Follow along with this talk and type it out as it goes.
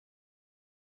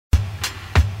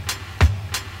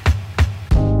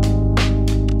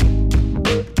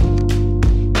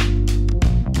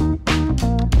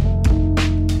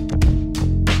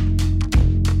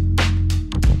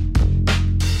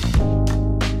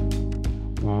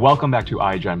Welcome back to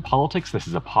iGen Politics. This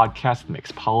is a podcast that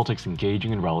makes politics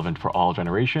engaging and relevant for all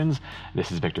generations.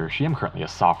 This is Victor Shi. I'm currently a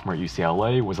sophomore at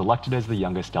UCLA, was elected as the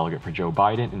youngest delegate for Joe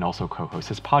Biden, and also co-host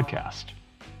this podcast.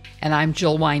 And I'm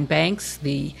Jill Wine-Banks,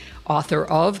 the author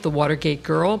of The Watergate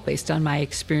Girl, based on my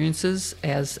experiences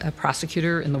as a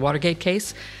prosecutor in the Watergate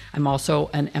case. I'm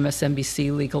also an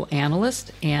MSNBC legal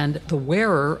analyst and the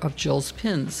wearer of Jill's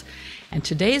pins. And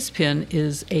today's pin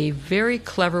is a very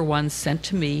clever one sent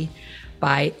to me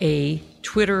by a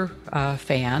Twitter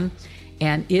fan,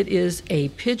 and it is a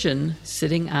pigeon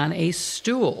sitting on a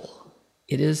stool.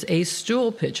 It is a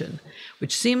stool pigeon,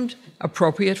 which seemed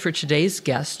appropriate for today's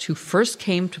guest, who first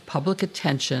came to public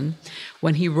attention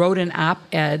when he wrote an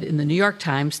op-ed in the New York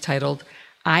Times titled,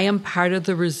 "I am part of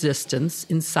the resistance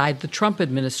inside the Trump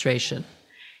administration,"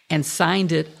 and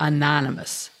signed it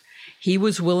anonymous. He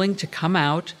was willing to come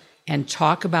out and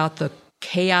talk about the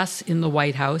chaos in the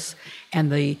White House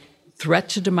and the threat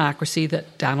to democracy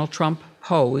that Donald Trump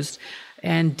posed,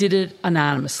 and did it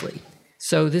anonymously.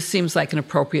 So this seems like an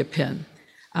appropriate pin.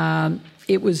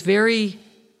 It was very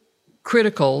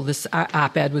critical, this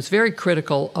op-ed was very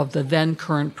critical of the then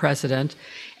current president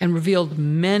and revealed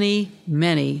many,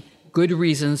 many good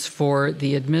reasons for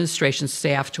the administration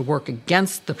staff to work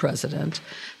against the president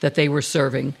that they were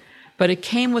serving. But it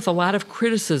came with a lot of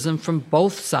criticism from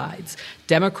both sides.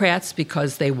 Democrats,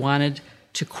 because they wanted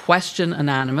to question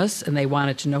Anonymous and they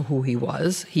wanted to know who he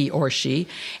was, he or she,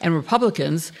 and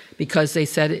Republicans, because they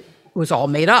said it was all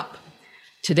made up.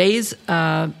 Today's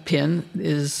pin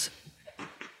is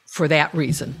for that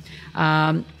reason.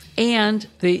 And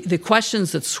the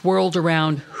questions that swirled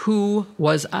around who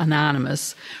was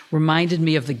Anonymous reminded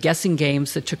me of the guessing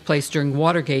games that took place during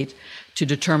Watergate to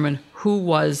determine who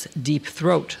was Deep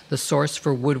Throat, the source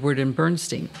for Woodward and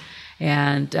Bernstein.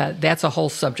 And that's a whole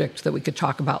subject that we could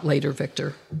talk about later,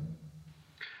 Victor.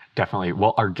 Definitely.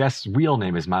 Well, our guest's real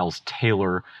name is Miles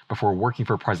Taylor. Before working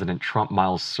for President Trump,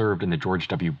 Miles served in the George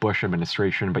W. Bush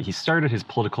administration, but he started his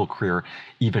political career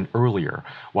even earlier,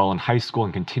 while in high school,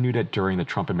 and continued it during the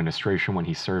Trump administration when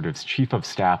he served as chief of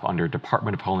staff under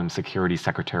Department of Homeland Security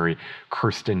Secretary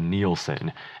Kirstjen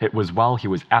Nielsen. It was while he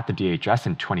was at the DHS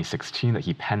in 2016 that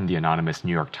he penned the anonymous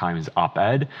New York Times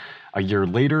op-ed. A year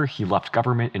later, he left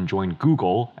government and joined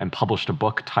Google and published a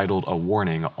book titled A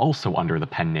Warning, also under the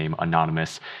pen name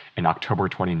Anonymous, in October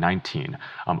 2019.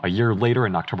 A year later,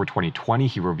 in October 2020,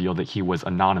 he revealed that he was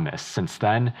anonymous. Since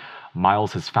then,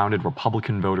 Miles has founded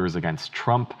Republican Voters Against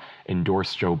Trump,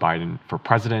 endorsed Joe Biden for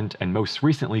president, and most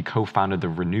recently co-founded the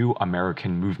Renew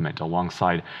American movement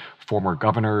alongside former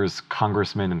governors,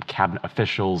 congressmen, and cabinet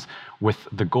officials with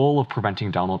the goal of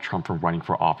preventing Donald Trump from running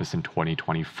for office in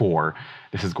 2024.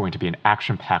 This is going to be an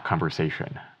action-packed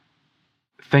conversation.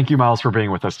 Thank you, Miles, for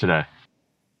being with us today.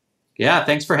 Yeah,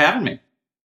 thanks for having me.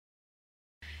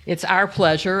 It's our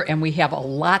pleasure, and we have a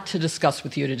lot to discuss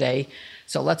with you today.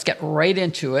 So let's get right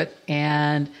into it.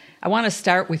 And I want to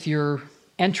start with your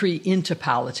entry into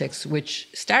politics, which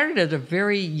started at a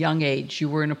very young age. You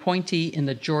were an appointee in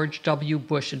the George W.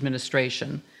 Bush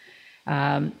administration.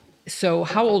 So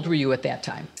how old were you at that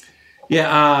time?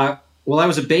 Yeah, well, I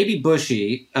was a baby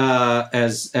Bushy,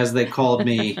 as they called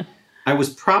me. I was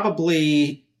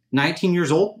probably 19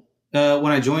 years old when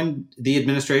I joined the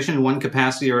administration in one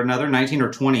capacity or another, 19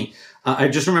 or 20. I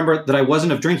just remember that I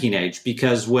wasn't of drinking age,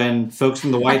 because when folks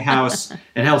from the White House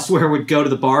and elsewhere would go to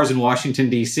the bars in Washington,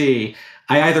 D.C.,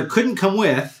 I either couldn't come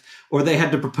with or they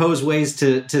had to propose ways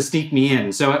to sneak me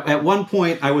in. So at one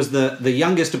point, I was the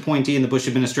youngest appointee in the Bush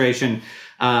administration,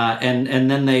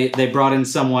 and then they brought in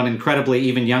someone incredibly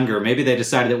even younger. Maybe they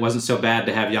decided it wasn't so bad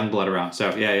to have young blood around.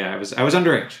 So yeah, I was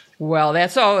underage. Well,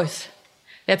 that's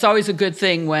always a good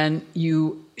thing when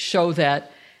you show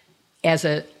that as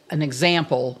an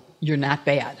example, you're not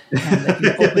bad, and that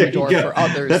you open the door for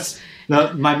others.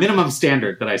 That's my minimum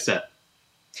standard that I set.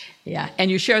 Yeah, and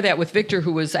you share that with Victor,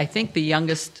 who was, I think, the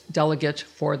youngest delegate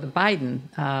for the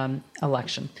Biden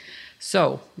election.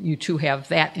 So you two have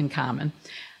that in common.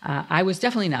 I was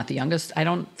definitely not the youngest. I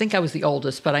don't think I was the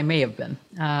oldest, but I may have been.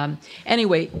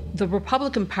 Anyway, the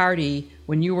Republican Party,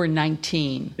 when you were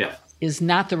 19, is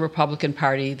not the Republican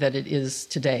Party that it is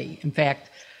today. In fact,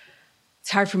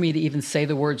 it's hard for me to even say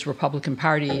the words Republican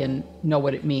Party and know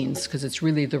what it means, because it's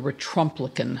really the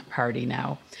Retrumplican Party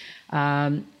now.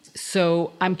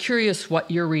 So I'm curious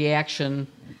what your reaction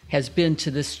has been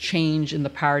to this change in the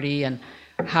party and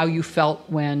how you felt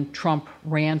when Trump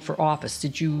ran for office.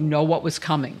 Did you know what was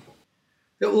coming?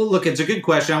 Well, look, it's a good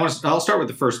question. I'll start with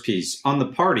the first piece. On the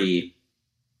party,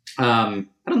 I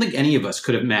don't think any of us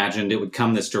could have imagined it would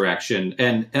come this direction.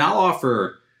 And I'll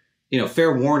offer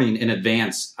fair warning in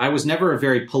advance, I was never a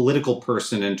very political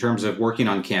person in terms of working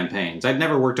on campaigns. I'd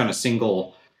never worked on a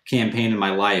single campaign in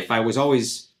my life. I was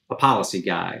always a policy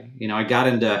guy. I got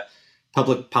into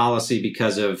public policy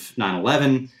because of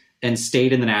 9/11 and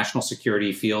stayed in the national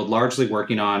security field, largely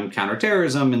working on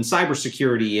counterterrorism and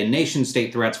cybersecurity and nation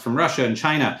state threats from Russia and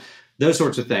China, those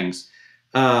sorts of things.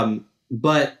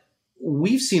 But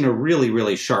we've seen a really,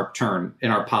 really sharp turn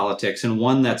in our politics, and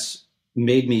one that's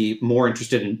made me more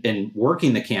interested in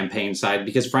working the campaign side,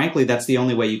 because frankly, that's the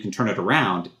only way you can turn it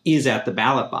around is at the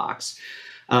ballot box.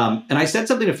 And I said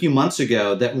something a few months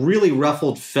ago that really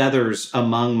ruffled feathers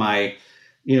among my,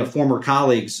 former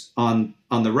colleagues on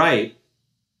the right.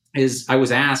 Is I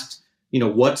was asked,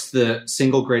 what's the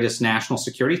single greatest national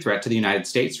security threat to the United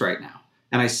States right now?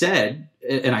 And I said,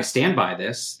 and I stand by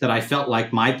this, that I felt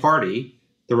like my party,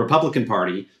 the Republican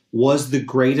Party, was the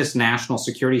greatest national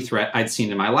security threat I'd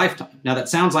seen in my lifetime. Now, that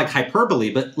sounds like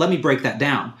hyperbole, but let me break that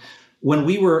down. When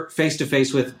we were face to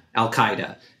face with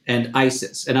Al-Qaeda and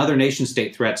ISIS and other nation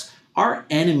state threats, our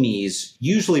enemies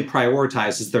usually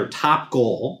prioritize as their top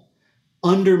goal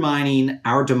undermining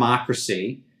our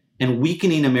democracy and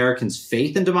weakening Americans'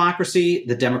 faith in democracy,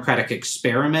 the democratic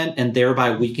experiment, and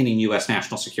thereby weakening U.S.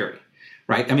 national security.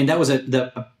 Right? I mean, that was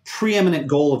a preeminent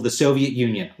goal of the Soviet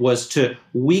Union, was to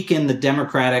weaken the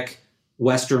democratic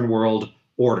Western world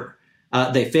order.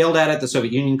 They failed at it. The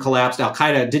Soviet Union collapsed.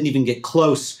 Al-Qaeda didn't even get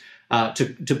close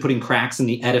to putting cracks in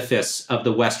the edifice of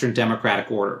the Western democratic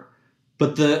order.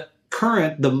 But the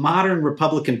modern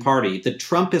Republican Party, the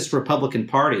Trumpist Republican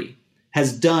Party,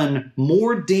 has done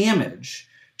more damage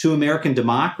to American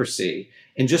democracy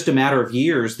in just a matter of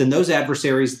years than those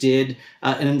adversaries did,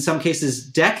 and in some cases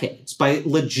decades, by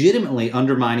legitimately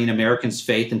undermining Americans'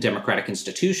 faith in democratic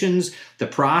institutions, the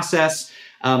process.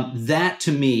 That,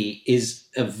 to me, is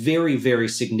a very, very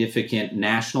significant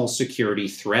national security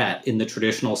threat in the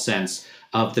traditional sense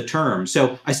of the term.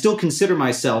 So I still consider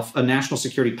myself a national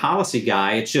security policy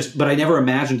guy. But I never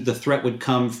imagined the threat would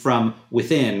come from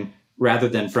within rather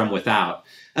than from without.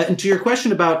 And to your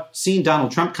question about seeing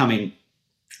Donald Trump coming,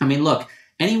 I mean, look,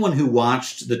 anyone who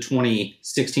watched the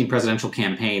 2016 presidential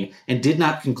campaign and did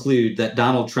not conclude that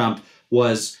Donald Trump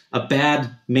was a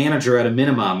bad manager at a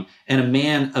minimum and a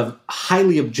man of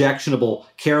highly objectionable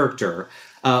character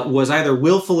was either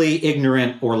willfully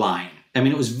ignorant or lying. I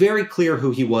mean, it was very clear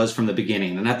who he was from the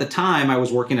beginning. And at the time, I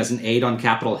was working as an aide on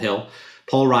Capitol Hill.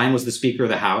 Paul Ryan was the Speaker of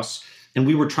the House. And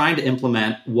we were trying to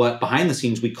implement what behind the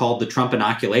scenes we called the Trump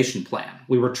inoculation plan.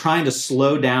 We were trying to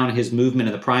slow down his movement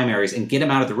in the primaries and get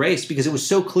him out of the race because it was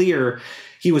so clear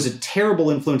he was a terrible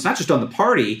influence, not just on the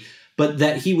party, but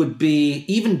that he would be,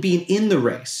 even being in the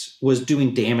race, was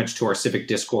doing damage to our civic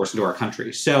discourse and to our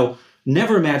country. So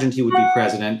never imagined he would be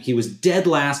president. He was dead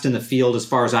last in the field as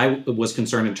far as I was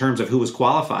concerned in terms of who was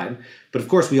qualified. But of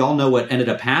course, we all know what ended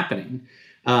up happening.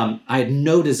 I had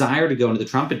no desire to go into the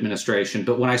Trump administration,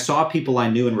 but when I saw people I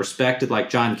knew and respected like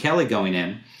John Kelly going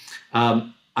in,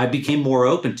 I became more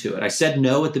open to it. I said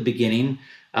no at the beginning.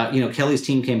 Kelly's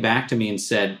team came back to me and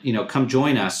said, come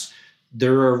join us.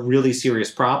 There are really serious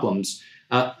problems.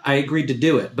 I agreed to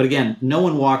do it. But again, no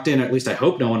one walked in, or at least I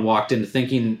hope no one walked in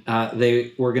thinking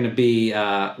they were going to be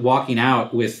walking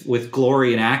out with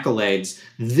glory and accolades.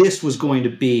 This was going to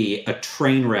be a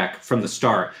train wreck from the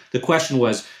start. The question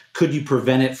was, could you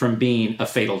prevent it from being a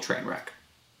fatal train wreck?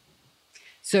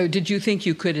 So did you think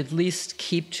you could at least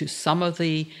keep to some of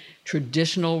the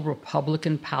traditional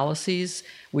Republican policies,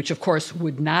 which of course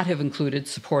would not have included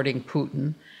supporting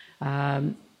Putin,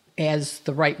 as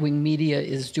the right-wing media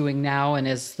is doing now and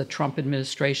as the Trump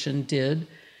administration did?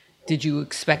 Did you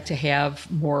expect to have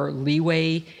more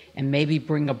leeway and maybe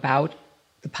bring about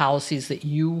the policies that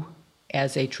you,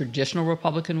 as a traditional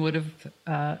Republican, would have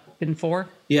been for?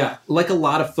 Yeah, like a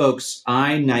lot of folks,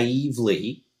 I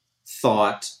naively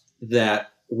thought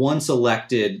that once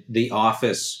elected, the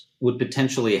office would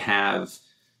potentially have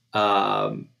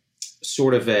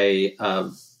sort of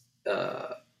an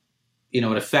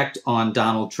effect on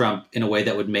Donald Trump in a way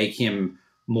that would make him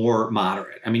more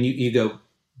moderate. I mean, you go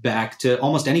back to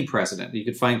almost any president. You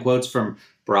could find quotes from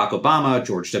Barack Obama,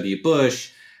 George W.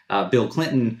 Bush, Bill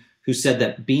Clinton, who said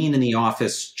that being in the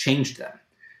office changed them.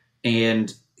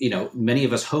 And, many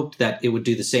of us hoped that it would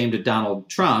do the same to Donald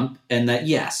Trump, and that,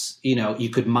 yes, you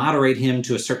could moderate him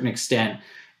to a certain extent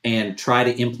and try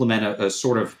to implement a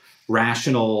sort of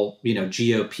rational,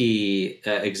 GOP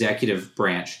executive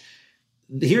branch.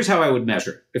 Here's how I would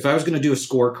measure it. If I was going to do a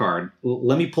scorecard,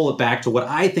 let me pull it back to what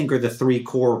I think are the three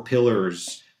core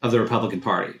pillars of the Republican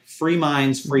Party: free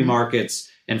minds, free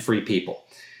markets, and free people.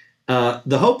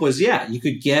 The hope was, you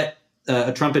could get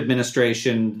a Trump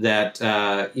administration that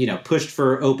pushed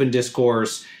for open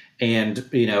discourse and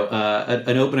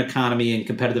an open economy and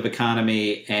competitive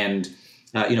economy and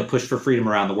pushed for freedom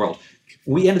around the world.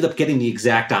 We ended up getting the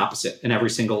exact opposite in every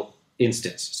single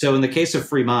instance. So in the case of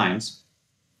Free Minds,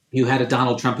 you had a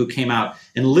Donald Trump who came out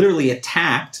and literally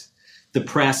attacked the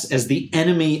press as the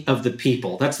enemy of the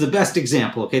people. That's the best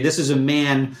example. Okay, this is a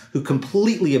man who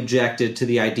completely objected to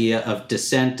the idea of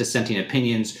dissenting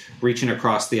opinions, reaching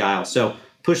across the aisle. So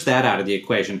push that out of the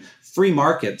equation. Free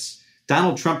markets.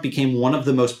 Donald Trump became one of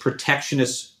the most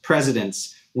protectionist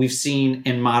presidents we've seen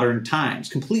in modern times,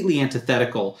 completely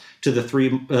antithetical to the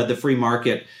free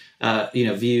market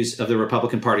views of the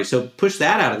Republican Party. So push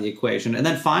that out of the equation. And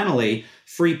then finally,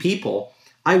 free people.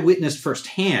 I witnessed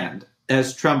firsthand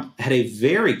as Trump had a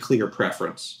very clear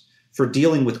preference for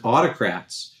dealing with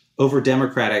autocrats over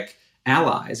Democratic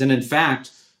allies, and in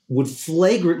fact would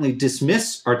flagrantly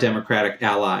dismiss our Democratic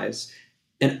allies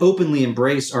and openly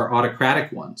embrace our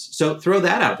autocratic ones. So throw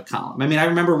that out of the column. I mean, I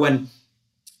remember when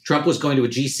Trump was going to a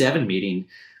G7 meeting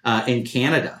in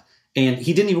Canada, and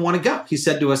he didn't even want to go. He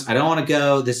said to us, I don't want to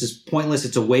go. This is pointless.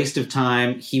 It's a waste of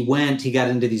time. He went. He got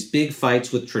into these big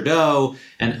fights with Trudeau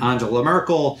and Angela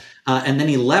Merkel, and then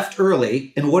he left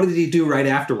early. And what did he do right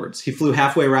afterwards? He flew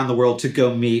halfway around the world to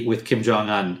go meet with Kim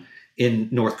Jong-un in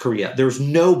North Korea. There's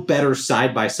no better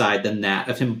side-by-side than that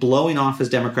of him blowing off his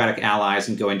Democratic allies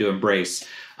and going to embrace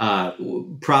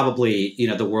probably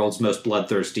the world's most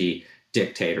bloodthirsty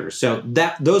dictators. So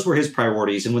those were his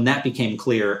priorities. And when that became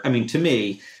clear, I mean, to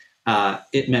me,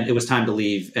 it meant it was time to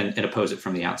leave and oppose it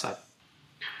from the outside.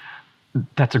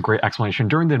 That's a great explanation.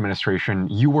 During the administration,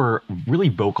 you were really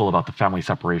vocal about the family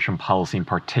separation policy in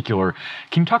particular.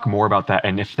 Can you talk more about that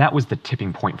and if that was the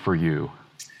tipping point for you?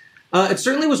 It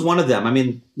certainly was one of them. I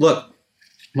mean, look,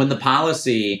 when the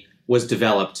policy was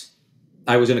developed,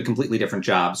 I was in a completely different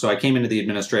job. So I came into the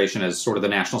administration as sort of the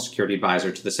national security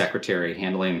advisor to the secretary,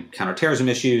 handling counterterrorism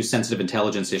issues, sensitive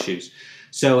intelligence issues.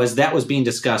 So as that was being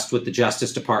discussed with the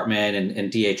Justice Department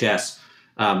and DHS,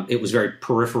 it was very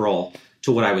peripheral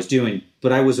to what I was doing.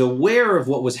 But I was aware of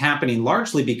what was happening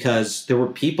largely because there were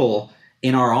people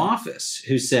in our office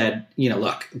who said,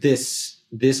 look, this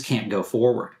can't go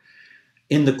forward.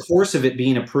 In the course of it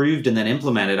being approved and then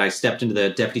implemented, I stepped into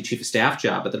the deputy chief of staff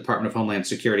job at the Department of Homeland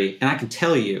Security. And I can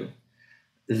tell you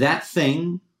that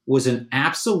thing was an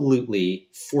absolutely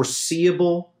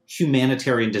foreseeable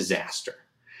humanitarian disaster.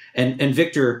 And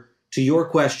Victor, to your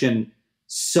question,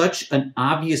 such an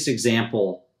obvious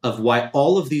example of why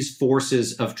all of these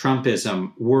forces of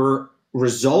Trumpism were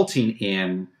resulting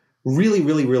in really,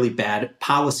 really, really bad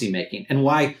policymaking and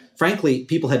why, frankly,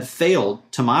 people had failed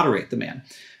to moderate the man.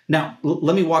 Now,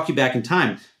 let me walk you back in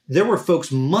time. There were folks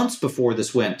months before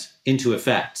this went into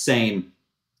effect saying,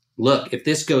 look, if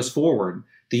this goes forward,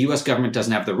 the U.S. government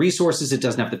doesn't have the resources, it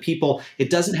doesn't have the people, it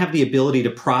doesn't have the ability to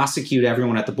prosecute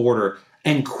everyone at the border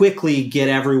and quickly get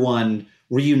everyone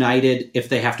reunited if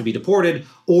they have to be deported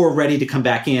or ready to come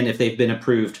back in if they've been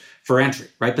approved for entry,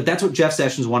 right? But that's what Jeff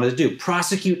Sessions wanted to do,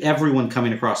 prosecute everyone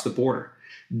coming across the border.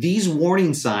 These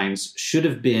warning signs should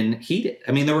have been heeded.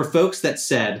 I mean, there were folks that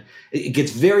said, it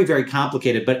gets very, very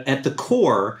complicated, but at the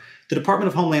core, the Department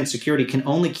of Homeland Security can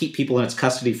only keep people in its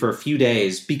custody for a few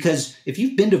days because if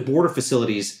you've been to border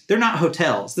facilities, they're not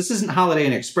hotels. This isn't Holiday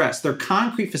Inn Express. They're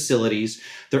concrete facilities.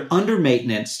 They're under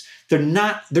maintenance.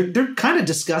 They're kind of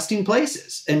disgusting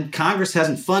places, and Congress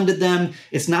hasn't funded them.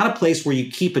 It's not a place where you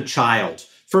keep a child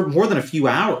for more than a few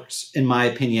hours, in my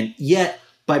opinion. Yet,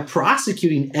 by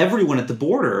prosecuting everyone at the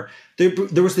border,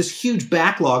 there was this huge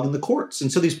backlog in the courts.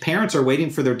 And so these parents are waiting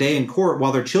for their day in court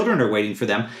while their children are waiting for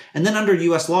them. And then under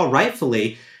U.S. law,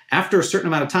 rightfully, after a certain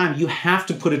amount of time, you have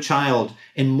to put a child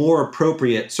in more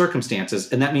appropriate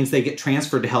circumstances. And that means they get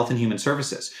transferred to Health and Human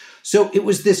Services. So it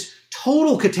was this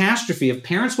total catastrophe of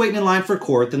parents waiting in line for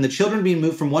court, then the children being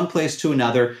moved from one place to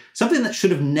another, something that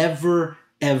should have never,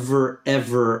 ever,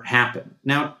 ever happened.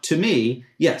 Now, to me,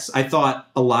 yes, I thought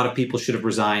a lot of people should have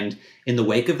resigned in the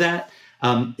wake of that.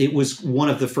 It was one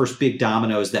of the first big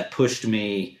dominoes that pushed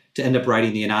me to end up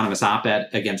writing the anonymous op-ed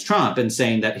against Trump and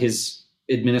saying that his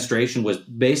administration was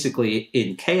basically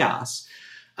in chaos.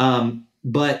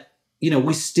 But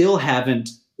we still haven't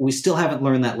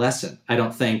learned that lesson, I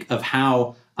don't think, of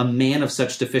how a man of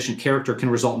such deficient character can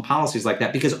result in policies like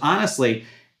that. Because honestly,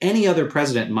 any other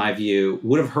president, in my view,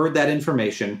 would have heard that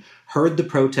information, heard the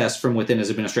protests from within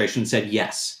his administration, and said,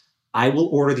 yes, I will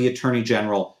order the attorney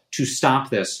general to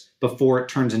stop this before it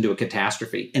turns into a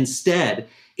catastrophe. Instead,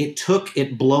 it took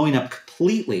it blowing up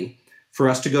completely for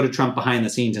us to go to Trump behind the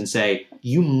scenes and say,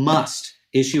 you must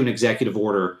issue an executive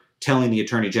order telling the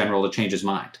Attorney General to change his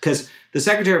mind. Because the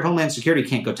Secretary of Homeland Security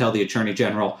can't go tell the Attorney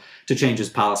General to change his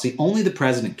policy. Only the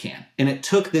president can. And it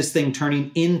took this thing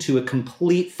turning into a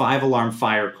complete five-alarm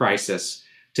fire crisis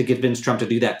to convince Trump to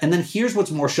do that. And then here's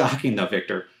what's more shocking, though,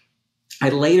 Victor. I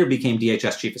later became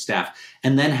DHS Chief of Staff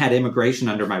and then had immigration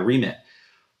under my remit.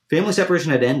 Family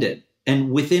separation had ended.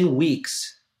 And within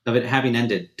weeks of it having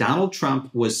ended, Donald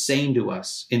Trump was saying to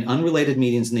us in unrelated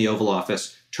meetings in the Oval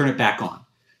Office, turn it back on.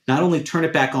 Not only turn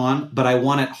it back on, but I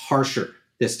want it harsher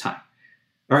this time.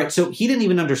 All right. So he didn't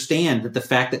even understand that the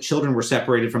fact that children were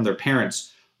separated from their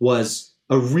parents was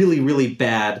a really, really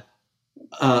bad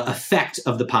effect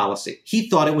of the policy. He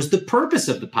thought it was the purpose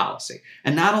of the policy.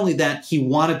 And not only that, he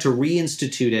wanted to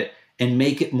reinstitute it and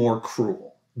make it more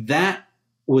cruel. That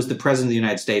was the president of the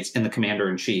United States and the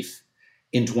commander-in-chief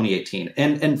in 2018.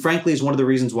 And frankly, is one of the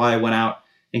reasons why I went out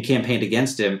and campaigned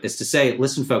against him, is to say,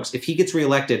 listen, folks, if he gets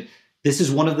reelected, this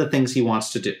is one of the things he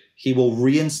wants to do. He will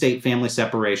reinstate family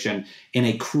separation in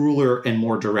a crueler and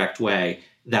more direct way.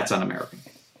 That's un-American.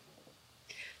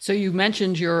 So you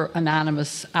mentioned your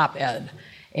anonymous op-ed,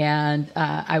 and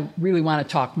I really want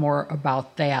to talk more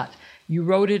about that. You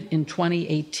wrote it in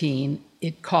 2018.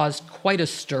 It caused quite a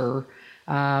stir,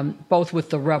 both with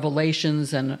the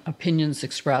revelations and opinions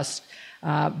expressed,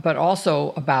 but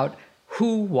also about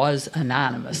who was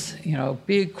anonymous. You know,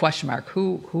 big question mark.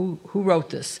 Who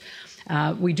wrote this?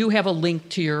 We do have a link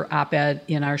to your op-ed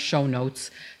in our show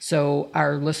notes, so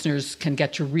our listeners can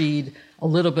get to read a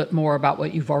little bit more about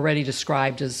what you've already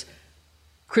described as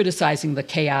criticizing the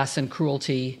chaos and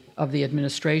cruelty of the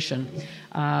administration.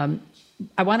 I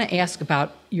want to ask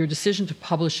about your decision to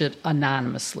publish it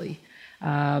anonymously.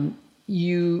 Well,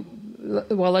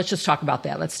 let's just talk about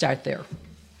that. Let's start there.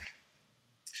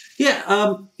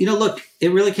 Yeah, look,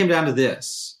 it really came down to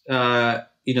this. The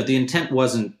intent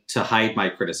wasn't to hide my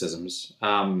criticisms.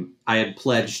 I had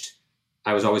pledged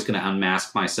I was always going to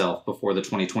unmask myself before the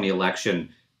 2020 election,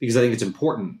 because I think it's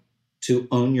important to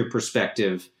own your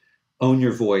perspective, own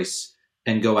your voice,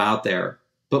 and go out there.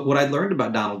 But what I learned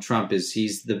about Donald Trump is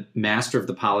he's the master of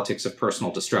the politics of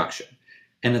personal destruction.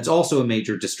 And it's also a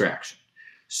major distraction.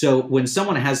 So when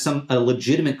someone has a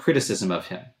legitimate criticism of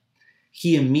him,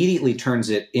 he immediately turns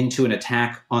it into an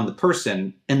attack on the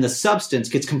person, and the substance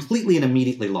gets completely and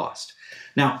immediately lost.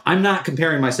 Now, I'm not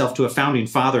comparing myself to a founding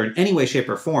father in any way, shape,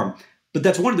 or form, but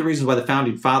that's one of the reasons why the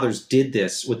founding fathers did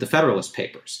this with the Federalist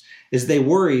Papers, is they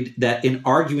worried that in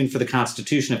arguing for the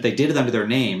Constitution, if they did it under their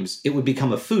names, it would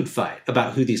become a food fight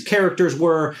about who these characters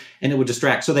were, and it would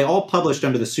distract. So they all published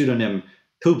under the pseudonym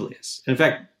Publius. In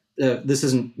fact, this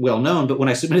isn't well known, but when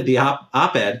I submitted the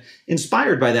op-ed,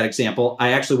 inspired by that example,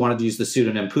 I actually wanted to use the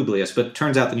pseudonym Publius, but it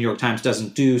turns out the New York Times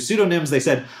doesn't do pseudonyms. They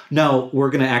said, no,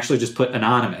 we're going to actually just put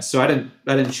anonymous. So I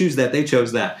didn't choose that. They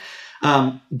chose that.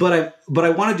 But I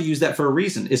wanted to use that for a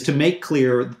reason, is to make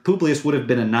clear Publius would have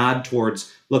been a nod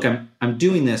towards, look, I'm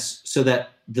doing this so that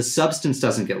the substance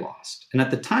doesn't get lost. And at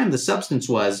the time, the substance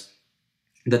was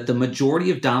that the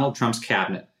majority of Donald Trump's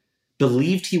cabinet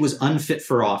believed he was unfit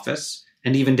for office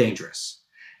and even dangerous,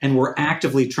 and were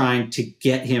actively trying to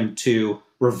get him to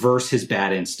reverse his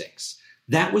bad instincts.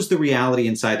 That was the reality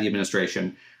inside the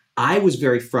administration. I was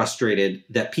very frustrated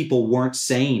that people weren't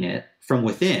saying it from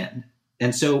within.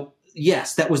 And so,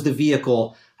 yes, that was the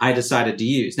vehicle I decided to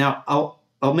use. Now,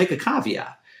 I'll make a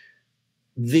caveat.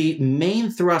 The main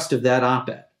thrust of that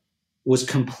op-ed was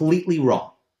completely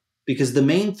wrong, because the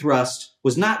main thrust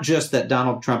was not just that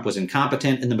Donald Trump was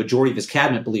incompetent and the majority of his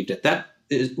cabinet believed it. That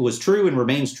was true and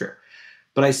remains true.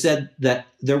 But I said that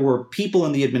there were people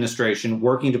in the administration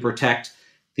working to protect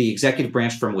the executive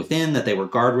branch from within, that they were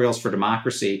guardrails for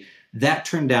democracy. That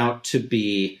turned out to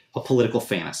be a political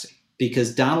fantasy,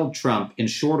 because Donald Trump, in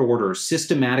short order,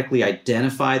 systematically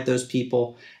identified those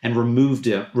people and removed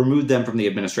them from the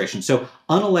administration. So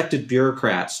unelected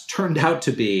bureaucrats turned out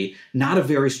to be not a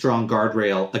very strong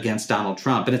guardrail against Donald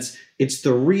Trump. And it's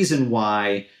the reason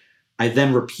why I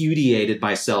then repudiated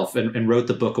myself and wrote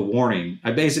the book A Warning.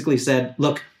 I basically said,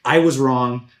 look, I was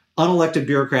wrong. Unelected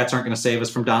bureaucrats aren't going to save us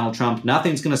from Donald Trump.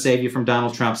 Nothing's going to save you from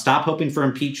Donald Trump. Stop hoping for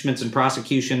impeachments and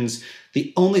prosecutions.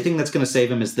 The only thing that's going to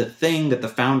save him is the thing that the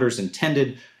founders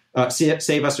intended.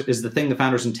 Save us is the thing the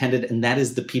founders intended, and that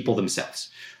is the people themselves.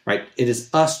 Right? It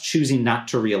is us choosing not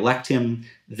to reelect him.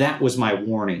 That was my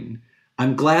warning.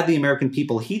 I'm glad the American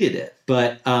people heeded it,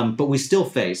 but we still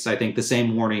face, I think, the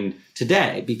same warning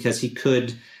today, because he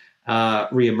could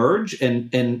reemerge,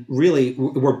 and really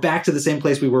we're back to the same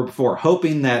place we were before,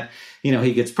 hoping that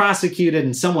he gets prosecuted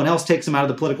and someone else takes him out of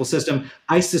the political system.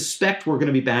 I suspect we're going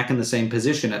to be back in the same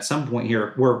position at some point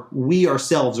here, where we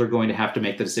ourselves are going to have to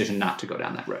make the decision not to go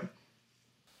down that road.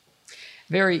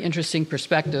 Very interesting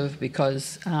perspective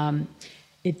because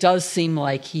it does seem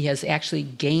like he has actually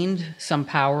gained some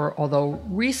power, although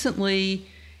recently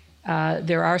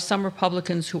there are some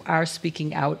Republicans who are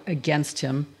speaking out against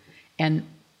him and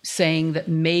saying that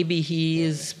maybe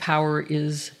his power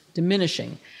is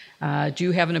diminishing. Do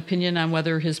you have an opinion on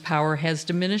whether his power has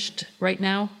diminished right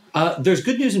now? There's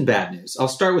good news and bad news. I'll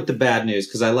start with the bad news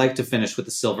because I like to finish with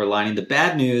the silver lining. The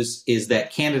bad news is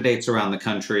that candidates around the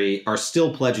country are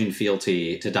still pledging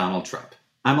fealty to Donald Trump.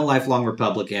 I'm a lifelong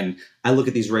Republican. I look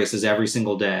at these races every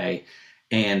single day.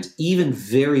 And even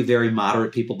very, very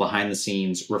moderate people behind the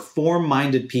scenes,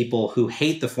 reform-minded people who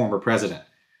hate the former president,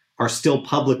 are still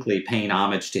publicly paying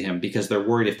homage to him because they're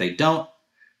worried if they don't,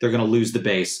 they're going to lose the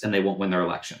base and they won't win their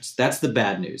elections. That's the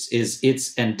bad news, is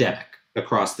it's endemic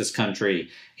across this country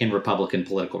in Republican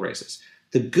political races.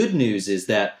 The good news is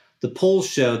that the polls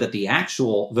show that the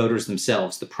actual voters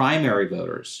themselves, the primary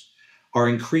voters, are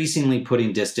increasingly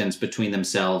putting distance between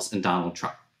themselves and Donald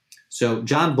Trump. So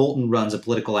John Bolton runs a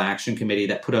political action committee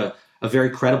that put a very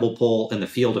credible poll in the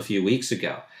field a few weeks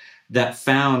ago that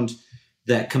found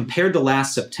that compared to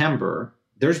last September,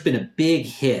 there's been a big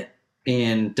hit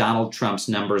in Donald Trump's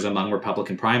numbers among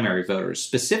Republican primary voters.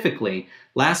 Specifically,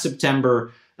 last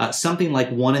September, something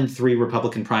like 1 in 3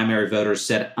 Republican primary voters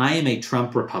said, I am a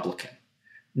Trump Republican.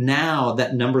 Now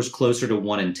that number's closer to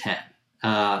 1 in 10.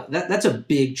 That's a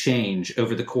big change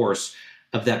over the course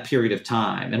of that period of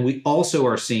time. And we also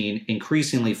are seeing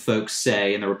increasingly folks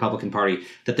say in the Republican Party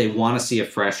that they want to see a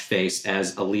fresh face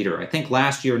as a leader. I think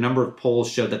last year, a number of polls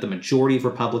showed that the majority of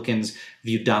Republicans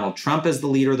viewed Donald Trump as the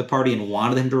leader of the party and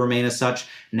wanted him to remain as such.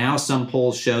 Now some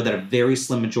polls show that a very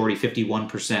slim majority,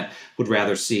 51%, would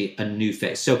rather see a new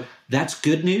face. So that's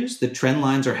good news. The trend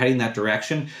lines are heading that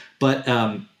direction.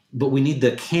 But we need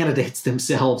the candidates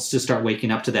themselves to start waking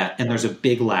up to that. And there's a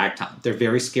big lag time. They're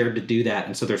very scared to do that.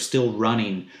 And so they're still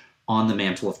running on the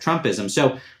mantle of Trumpism.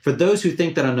 So for those who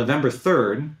think that on November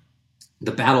 3rd,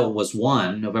 the battle was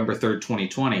won, November 3rd,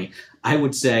 2020, I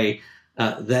would say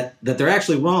that they're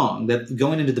actually wrong, that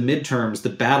going into the midterms, the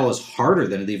battle is harder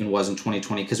than it even was in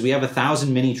 2020 because we have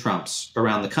 1,000 mini Trumps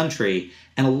around the country.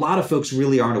 And a lot of folks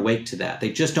really aren't awake to that.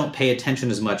 They just don't pay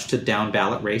attention as much to down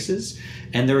ballot races.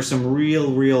 And there are some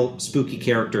real spooky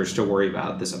characters to worry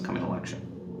about this upcoming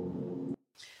election.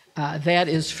 That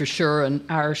is for sure. And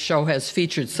our show has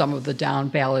featured some of the down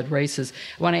ballot races.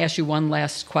 I want to ask you one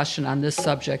last question on this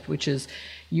subject, which is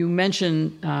you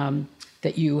mentioned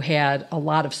that you had a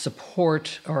lot of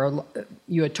support, or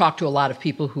you had talked to a lot of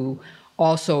people who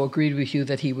also agreed with you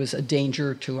that he was a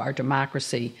danger to our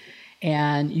democracy.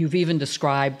 And you've even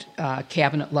described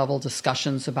cabinet-level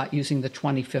discussions about using the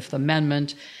 25th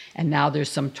Amendment. And now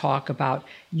there's some talk about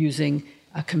using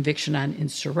a conviction on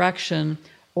insurrection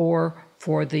or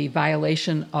for the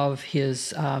violation of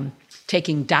his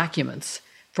taking documents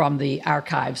from the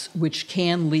archives, which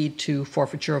can lead to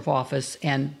forfeiture of office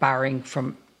and barring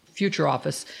from future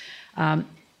office.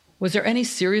 Was there any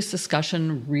serious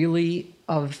discussion really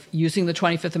of using the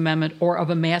 25th Amendment or of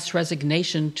a mass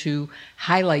resignation to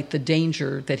highlight the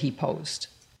danger that he posed?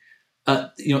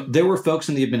 There were folks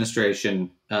in the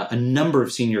administration, a number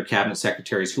of senior cabinet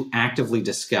secretaries who actively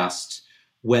discussed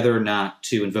whether or not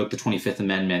to invoke the 25th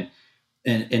Amendment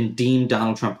and deem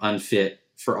Donald Trump unfit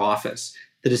for office.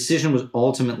 The decision was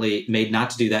ultimately made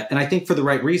not to do that, and I think for the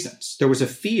right reasons. There was a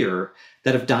fear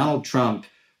that if Donald Trump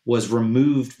was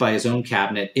removed by his own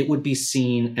cabinet, it would be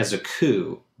seen as a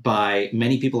coup by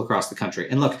many people across the country.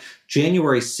 And look,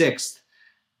 January 6th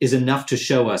is enough to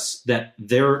show us that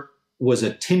there was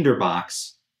a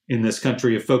tinderbox in this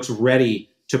country of folks ready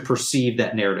to perceive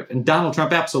that narrative. And Donald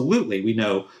Trump, absolutely, we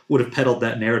know, would have peddled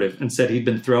that narrative and said he'd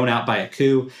been thrown out by a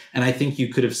coup. And I think you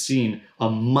could have seen a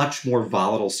much more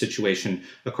volatile situation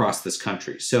across this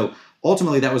country. So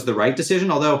ultimately, that was the right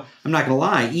decision. Although I'm not going to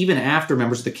lie, even after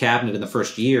members of the cabinet in the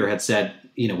first year had said,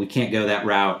 we can't go that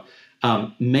route,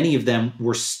 many of them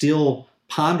were still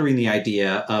pondering the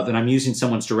idea of, and I'm using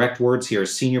someone's direct words here, a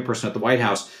senior person at the White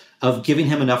House, of giving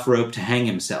him enough rope to hang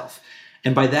himself.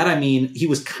 And by that, I mean, he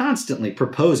was constantly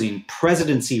proposing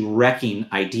presidency-wrecking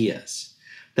ideas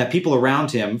that people around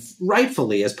him,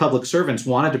 rightfully as public servants,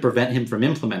 wanted to prevent him from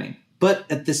implementing. But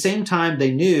at the same time,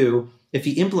 they knew if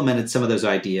he implemented some of those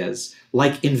ideas,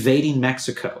 like invading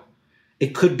Mexico,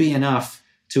 it could be enough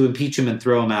to impeach him and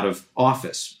throw him out of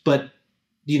office. But,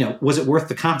 was it worth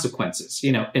the consequences?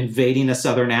 Invading a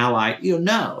Southern ally?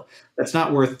 No, that's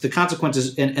not worth the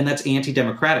consequences, and that's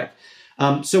anti-democratic.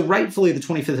 So rightfully, the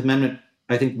 25th Amendment,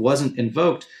 I think, wasn't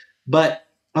invoked. But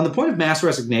on the point of mass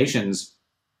resignations,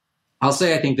 I'll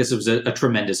say I think this was a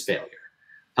tremendous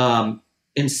failure.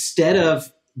 Instead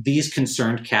of these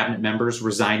concerned cabinet members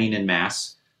resigning en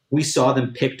masse. We saw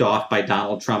them picked off by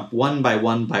Donald Trump one by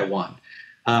one by one.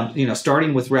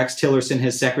 Starting with Rex Tillerson,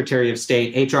 his Secretary of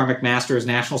State, H.R. McMaster, his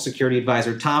National Security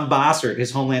Advisor, Tom Bossert,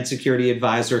 his Homeland Security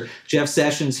Advisor, Jeff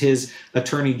Sessions, his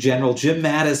Attorney General, Jim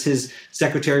Mattis, his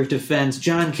Secretary of Defense,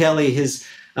 John Kelly, his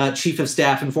Chief of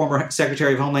Staff and former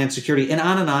Secretary of Homeland Security, and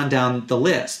on down the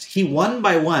list. He one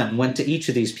by one went to each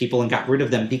of these people and got rid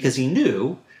of them because he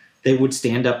knew they would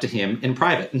stand up to him in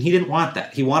private. And he didn't want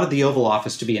that. He wanted the Oval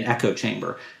Office to be an echo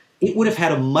chamber. It would have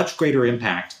had a much greater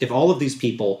impact if all of these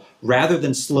people, rather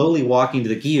than slowly walking to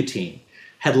the guillotine,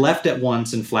 had left at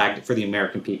once and flagged it for the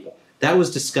American people. That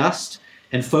was discussed,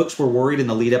 and folks were worried in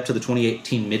the lead up to the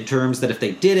 2018 midterms that if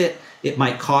they did it, it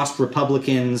might cost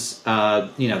Republicans,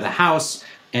 the House,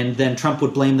 and then Trump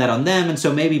would blame that on them, and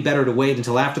so maybe better to wait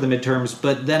until after the midterms.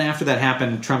 But then after that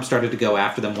happened, Trump started to go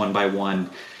after them one by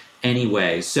one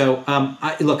anyway. So,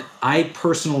 I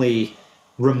personally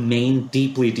remain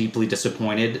deeply, deeply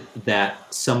disappointed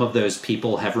that some of those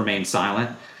people have remained silent.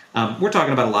 We're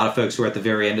talking about a lot of folks who are at the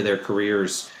very end of their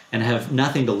careers and have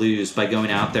nothing to lose by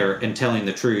going out there and telling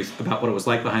the truth about what it was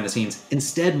like behind the scenes.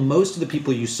 Instead, most of the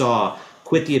people you saw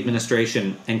quit the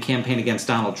administration and campaign against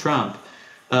Donald Trump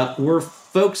were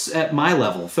folks at my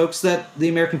level, folks that the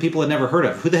American people had never heard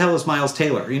of. Who the hell is Miles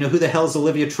Taylor? Who the hell is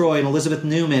Olivia Troy and Elizabeth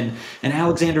Newman and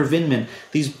Alexander Vindman?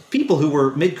 These people who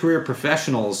were mid-career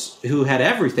professionals who had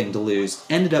everything to lose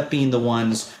ended up being the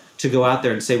ones to go out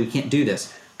there and say, we can't do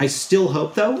this. I still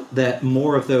hope, though, that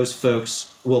more of those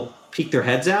folks will peek their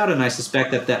heads out, and I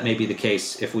suspect that may be the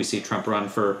case if we see Trump run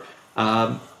for,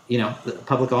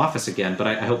 public office again. But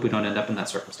I hope we don't end up in that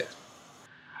circumstance.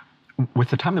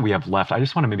 With the time that we have left, I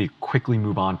just want to maybe quickly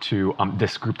move on to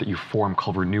this group that you formed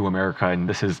called Renew America. And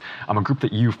this is a group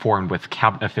that you formed with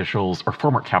cabinet officials or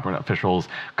former cabinet officials,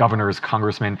 governors,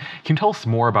 congressmen. Can you tell us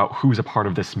more about who's a part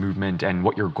of this movement and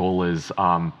what your goal is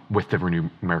with the Renew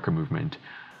America movement?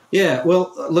 Yeah,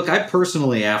 well, look, I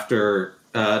personally, after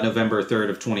November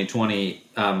 3rd of 2020,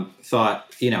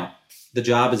 thought, the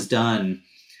job is done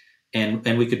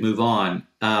and we could move on.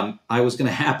 I was going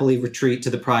to happily retreat to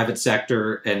the private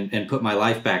sector and put my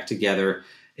life back together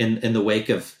in the wake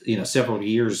of several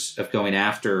years of going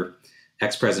after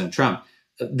ex-President Trump.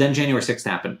 Then January 6th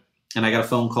happened, and I got a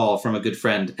phone call from a good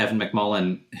friend, Evan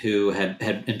McMullin, who had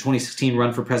in 2016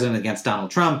 run for president against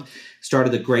Donald Trump,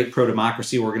 started the Great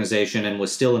Pro-Democracy organization, and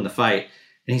was still in the fight.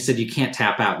 And he said, you can't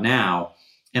tap out now.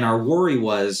 And our worry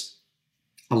was,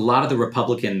 a lot of the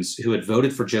Republicans who had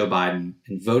voted for Joe Biden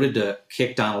and voted to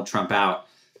kick Donald Trump out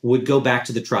would go back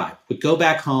to the tribe, would go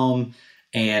back home,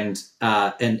 and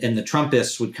the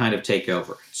Trumpists would kind of take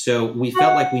over. So we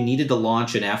felt like we needed to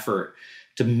launch an effort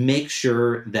to make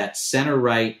sure that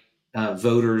center-right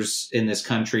voters in this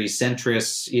country,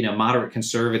 centrists, moderate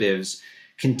conservatives,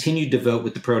 continued to vote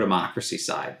with the pro-democracy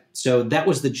side. So that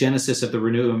was the genesis of the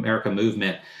Renew America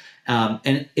movement.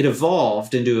 And it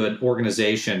evolved into an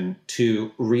organization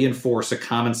to reinforce a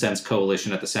common sense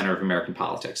coalition at the center of American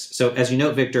politics. So as you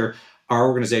note, Victor, our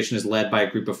organization is led by a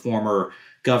group of former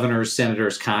governors,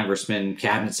 senators, congressmen,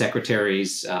 cabinet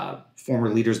secretaries, former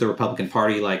leaders of the Republican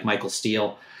Party like Michael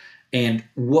Steele. And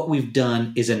what we've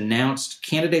done is announced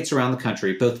candidates around the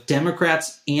country, both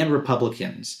Democrats and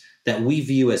Republicans, that we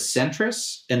view as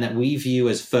centrists and that we view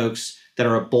as folks that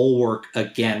are a bulwark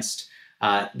against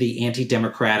the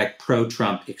anti-democratic,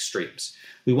 pro-Trump extremes.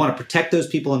 We want to protect those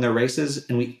people in their races,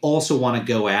 and we also want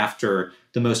to go after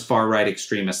the most far-right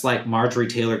extremists like Marjorie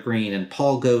Taylor Greene and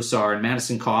Paul Gosar and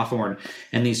Madison Cawthorn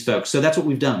and these folks. So that's what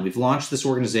we've done. We've launched this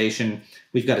organization.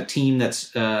 We've got a team that's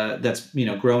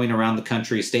growing around the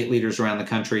country, state leaders around the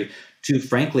country, to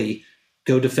frankly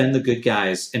go defend the good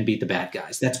guys and beat the bad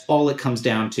guys. That's all it comes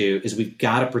down to, is we've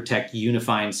got to protect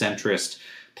unifying centrist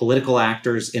political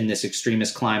actors in this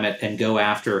extremist climate and go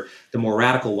after the more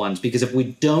radical ones. Because if we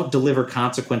don't deliver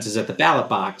consequences at the ballot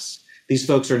box, these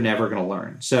folks are never going to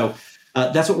learn. So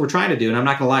that's what we're trying to do. And I'm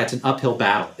not going to lie, it's an uphill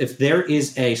battle. If there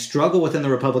is a struggle within the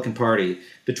Republican Party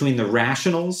between the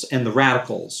rationals and the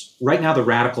radicals, right now the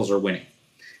radicals are winning.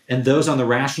 And those on the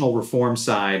rational reform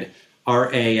side are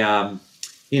a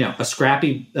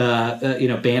scrappy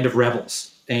band of rebels.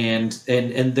 And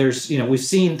there's, we've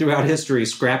seen throughout history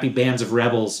scrappy bands of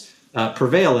rebels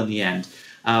prevail in the end.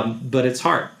 But it's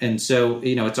hard. And so,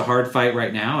 it's a hard fight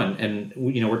right now. And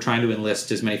we're trying to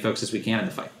enlist as many folks as we can in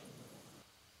the fight.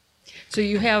 So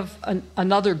you have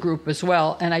another group as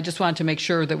well. And I just wanted to make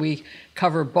sure that we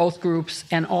cover both groups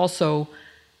and also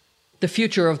the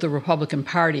future of the Republican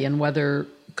Party and whether,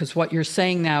 because what you're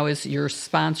saying now is you're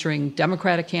sponsoring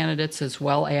Democratic candidates as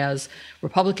well as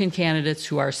Republican candidates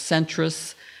who are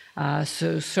centrists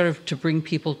So sort of to bring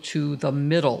people to the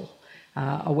middle,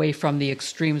 away from the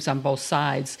extremes on both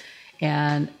sides.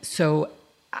 And so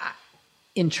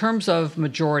in terms of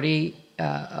majority,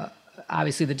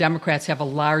 obviously the Democrats have a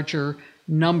larger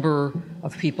number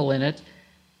of people in it.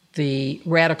 The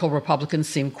radical Republicans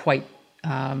seem quite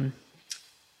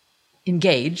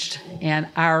engaged and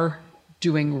are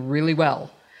doing really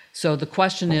well. So the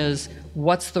question is,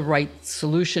 what's the right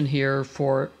solution here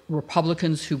for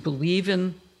Republicans who believe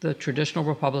in the traditional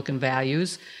Republican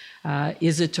values?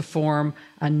 Is it to form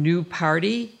a new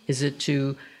party? Is it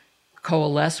to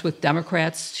coalesce with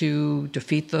Democrats to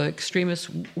defeat the extremists?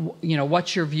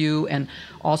 What's your view? And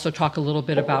also talk a little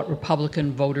bit about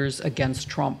Republican Voters Against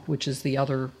Trump, which is the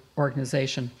other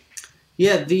organization.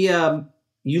 Yeah,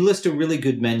 you list a really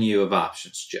good menu of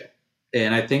options, Joe.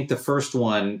 And I think the first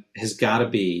one has got to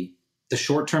be the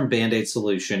short-term Band-Aid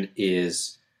solution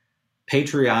is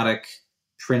patriotic,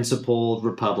 principled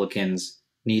Republicans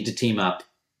need to team up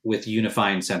with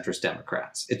unifying centrist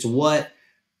Democrats. It's what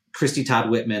Christy Todd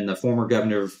Whitman, the former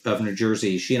governor of New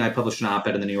Jersey, she and I published an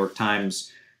op-ed in the New York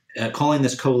Times calling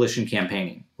this coalition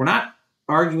campaigning. We're not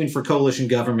arguing for coalition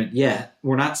government yet.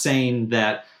 We're not saying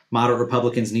that moderate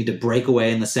Republicans need to break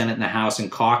away in the Senate and the House and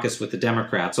caucus with the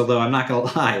Democrats. Although I'm not going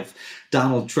to lie, if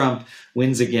Donald Trump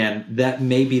wins again, that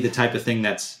may be the type of thing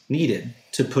that's needed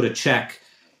to put a check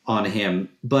on him.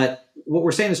 But what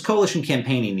we're saying is coalition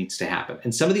campaigning needs to happen.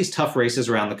 In some of these tough races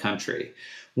around the country,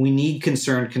 we need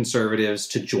concerned conservatives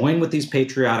to join with these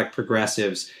patriotic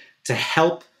progressives to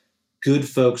help good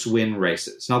folks win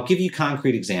races. And I'll give you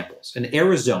concrete examples. In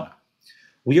Arizona,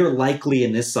 we are likely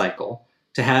in this cycle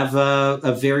to have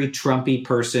a very Trumpy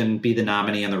person be the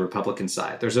nominee on the Republican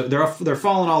side. They're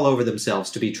falling all over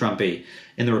themselves to be Trumpy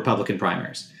in the Republican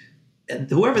primaries. And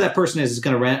whoever that person is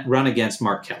going to run against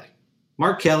Mark Kelly.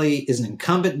 Mark Kelly is an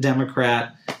incumbent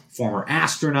Democrat, former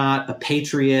astronaut, a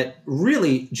patriot,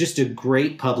 really just a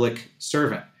great public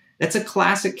servant. That's a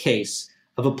classic case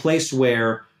of a place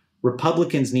where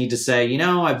Republicans need to say,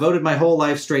 I voted my whole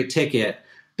life straight ticket,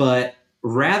 but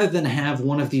rather than have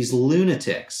one of these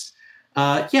lunatics,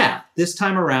 this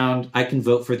time around, I can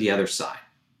vote for the other side.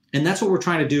 And that's what we're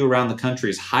trying to do around the country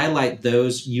is highlight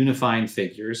those unifying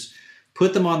figures,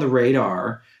 put them on the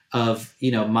radar of,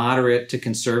 moderate to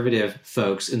conservative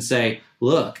folks and say,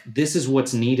 look, this is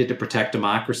what's needed to protect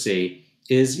democracy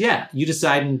is, you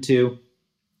deciding to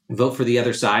vote for the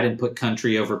other side and put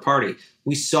country over party.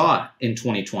 We saw it in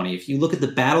 2020. If you look at the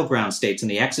battleground states and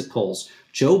the exit polls,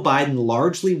 Joe Biden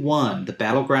largely won the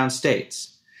battleground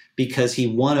states because he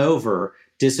won over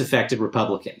disaffected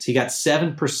Republicans. He got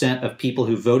 7% of people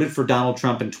who voted for Donald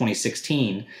Trump in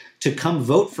 2016 to come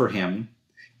vote for him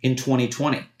in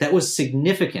 2020. That was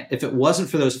significant. If it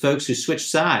wasn't for those folks who switched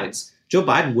sides, Joe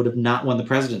Biden would have not won the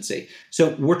presidency.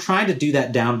 So we're trying to do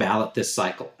that down ballot this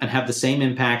cycle and have the same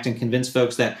impact and convince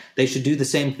folks that they should do the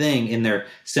same thing in their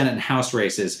Senate and House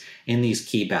races in these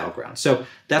key battlegrounds. So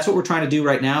that's what we're trying to do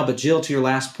right now. But Jill, to your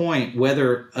last point,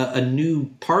 whether a new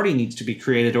party needs to be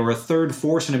created or a third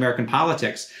force in American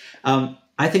politics,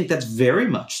 I think that's very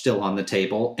much still on the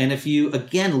table. And if you,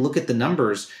 again, look at the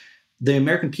numbers, the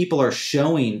American people are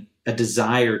showing a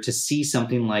desire to see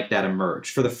something like that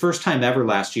emerge. For the first time ever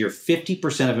last year,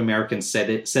 50% of Americans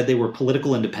said they were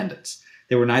political independents.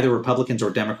 They were neither Republicans or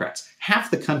Democrats.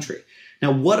 Half the country.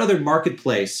 Now, what other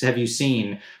marketplace have you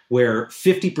seen where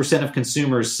 50% of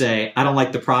consumers say, I don't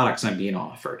like the products I'm being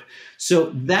offered?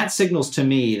 So that signals to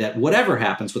me that whatever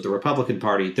happens with the Republican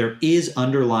Party, there is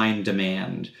underlying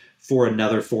demand for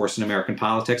another force in American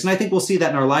politics. And I think we'll see that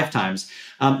in our lifetimes.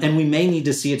 And we may need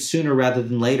to see it sooner rather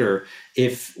than later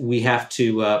if we have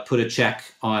to put a check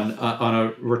on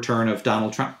a return of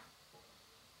Donald Trump.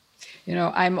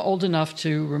 I'm old enough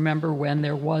to remember when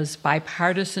there was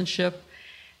bipartisanship,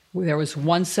 where there was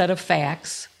one set of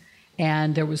facts,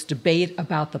 and there was debate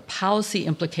about the policy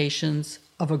implications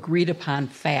of agreed upon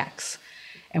facts.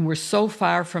 And we're so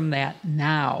far from that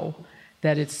now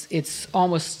that it's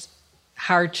almost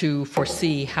hard to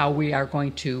foresee how we are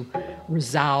going to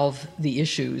resolve the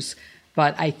issues.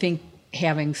 But I think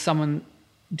having someone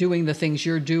doing the things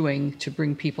you're doing to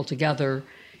bring people together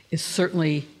is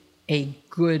certainly a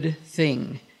good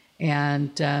thing.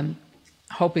 And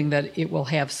hoping that it will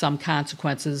have some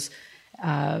consequences.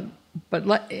 Actually,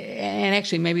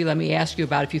 maybe let me ask you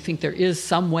about if you think there is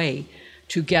some way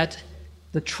to get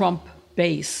the Trump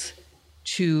base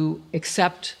to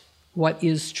accept what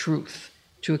is truth,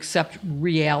 to accept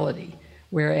reality.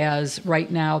 Whereas right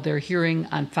now they're hearing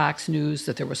on Fox News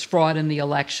that there was fraud in the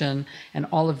election and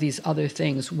all of these other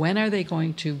things. When are they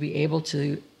going to be able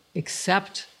to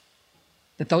accept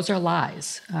that those are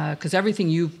lies? Because everything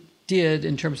you've did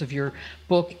in terms of your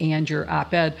book and your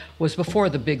op-ed was before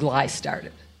the big lie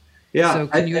started. Yeah. So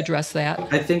can you address that?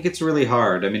 I think it's really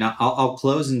hard. I mean, I'll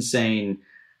close in saying,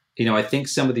 I think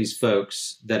some of these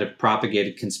folks that have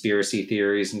propagated conspiracy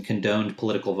theories and condoned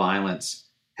political violence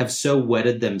have so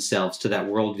wedded themselves to that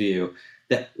worldview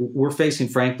that we're facing,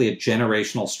 frankly, a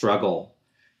generational struggle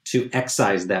to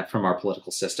excise that from our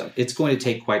political system. It's going to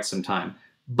take quite some time.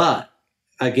 But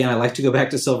again, I like to go back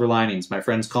to silver linings. My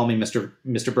friends call me Mr.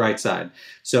 Brightside.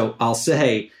 So I'll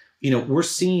say, we're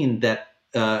seeing that,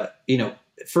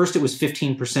 first it was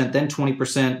 15%, then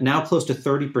 20%, now close to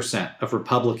 30% of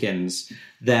Republicans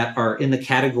that are in the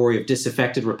category of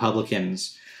disaffected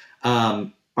Republicans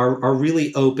are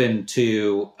really open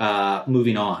to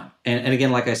moving on. And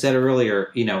again, like I said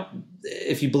earlier,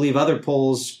 if you believe other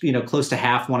polls, close to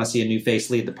half want to see a new face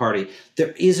lead the party.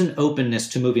 There is an openness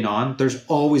to moving on. There's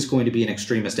always going to be an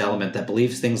extremist element that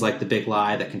believes things like the big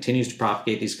lie, that continues to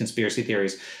propagate these conspiracy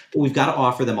theories. But we've got to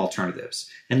offer them alternatives.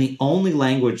 And the only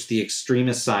language the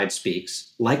extremist side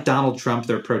speaks, like Donald Trump,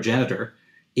 their progenitor,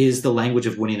 is the language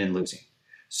of winning and losing.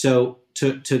 So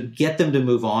to get them to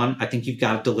move on, I think you've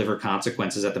got to deliver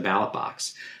consequences at the ballot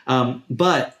box.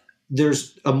 But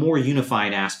there's a more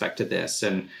unifying aspect to this.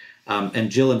 And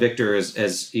Jill and Victor,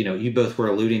 as you both were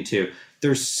alluding to,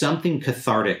 there's something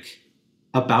cathartic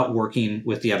about working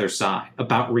with the other side,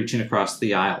 about reaching across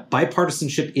the aisle.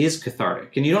 Bipartisanship is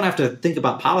cathartic. And you don't have to think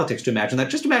about politics to imagine that.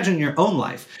 Just imagine in your own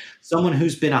life, someone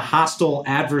who's been a hostile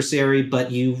adversary,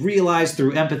 but you realize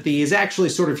through empathy is actually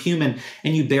sort of human,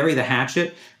 and you bury the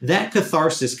hatchet. That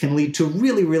catharsis can lead to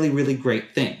really, really, really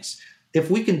great things. If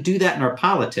we can do that in our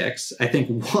politics, I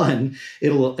think, one,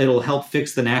 it'll help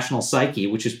fix the national psyche,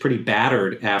 which is pretty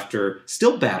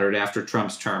still battered after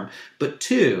Trump's term. But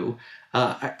two,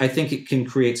 I think it can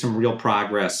create some real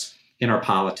progress in our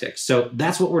politics. So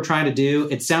that's what we're trying to do.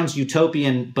 It sounds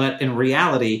utopian, but in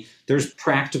reality, there's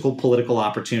practical political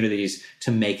opportunities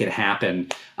to make it happen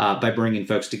by bringing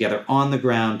folks together on the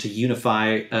ground to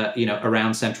unify,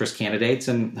 around centrist candidates.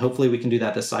 And hopefully we can do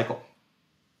that this cycle.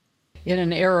 In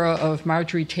an era of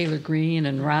Marjorie Taylor Greene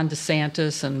and Ron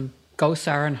DeSantis and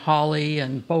Gosar and Hawley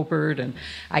and Boebert, and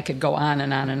I could go on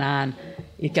and on and on,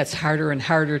 it gets harder and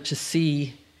harder to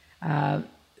see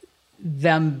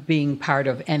them being part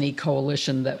of any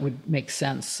coalition that would make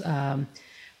sense.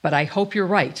 But I hope you're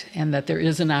right and that there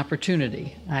is an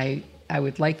opportunity. I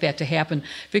would like that to happen.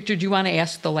 Victor, do you want to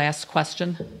ask the last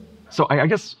question? So I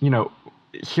guess,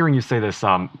 hearing you say this,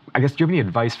 I guess, do you have any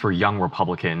advice for young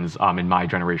Republicans in my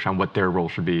generation on what their role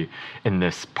should be in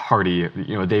this party?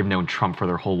 They've known Trump for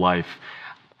their whole life.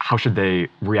 How should they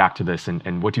react to this?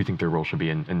 And what do you think their role should be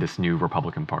in this new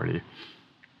Republican Party?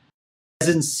 As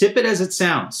insipid as it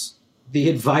sounds, the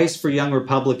advice for young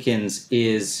Republicans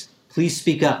is please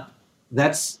speak up.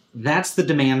 That's the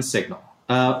demand signal.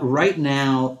 Right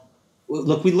now,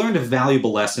 look, we learned a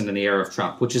valuable lesson in the era of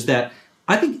Trump, which is that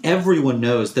I think everyone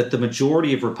knows that the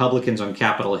majority of Republicans on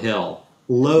Capitol Hill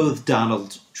loathe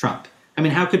Donald Trump. I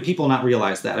mean, how could people not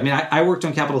realize that? I mean, I worked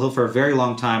on Capitol Hill for a very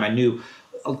long time. I knew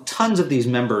tons of these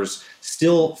members,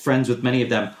 still friends with many of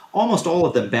them, almost all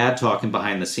of them bad talking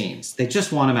behind the scenes. They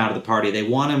just want him out of the party. They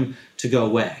want him to go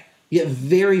away. Yet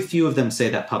very few of them say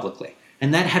that publicly.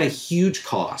 And that had a huge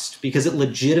cost because it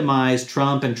legitimized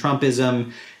Trump and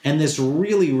Trumpism and this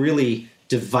really, really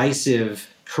divisive,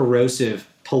 corrosive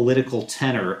political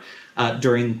tenor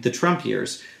during the Trump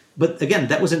years. But again,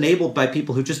 that was enabled by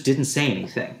people who just didn't say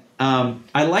anything.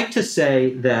 I like to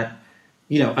say that,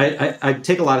 I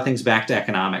take a lot of things back to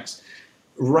economics.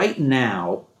 Right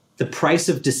now, the price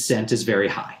of dissent is very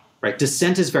high, right?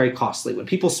 Dissent is very costly. When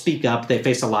people speak up, they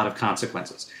face a lot of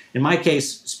consequences. In my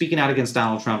case, speaking out against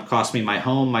Donald Trump cost me my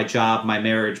home, my job, my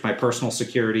marriage, my personal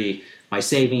security, my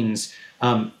savings.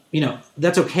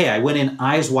 That's okay. I went in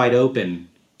eyes wide open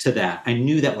to that. I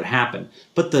knew that would happen.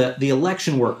 But the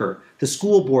election worker, the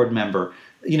school board member,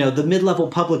 the mid-level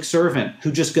public servant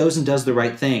who just goes and does the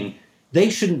right thing, they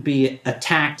shouldn't be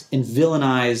attacked and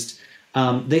villainized.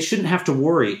 They shouldn't have to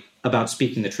worry about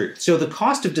speaking the truth. So the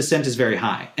cost of dissent is very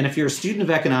high. And if you're a student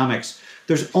of economics,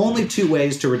 there's only two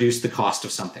ways to reduce the cost of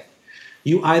something.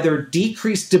 You either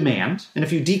decrease demand, and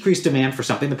if you decrease demand for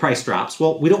something, the price drops.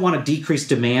 Well, we don't want to decrease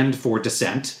demand for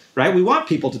dissent, right? We want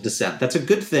people to dissent. That's a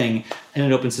good thing in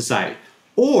an open society.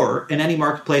 Or in any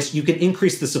marketplace, you can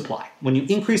increase the supply. When you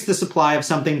increase the supply of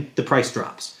something, the price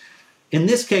drops. In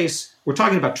this case, we're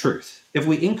talking about truth. If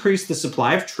we increase the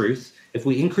supply of truth, if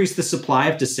we increase the supply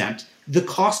of dissent, the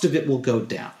cost of it will go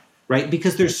down, right?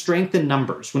 Because there's strength in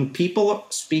numbers. When people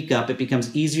speak up, it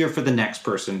becomes easier for the next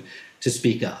person to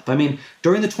speak up. I mean,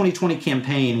 during the 2020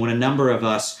 campaign, when a number of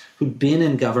us who'd been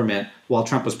in government while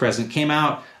Trump was president came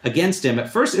out against him.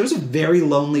 At first, it was a very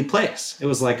lonely place. It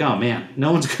was like, oh man,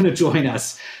 no one's going to join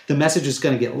us. The message is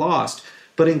going to get lost.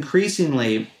 But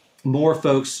increasingly, more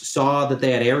folks saw that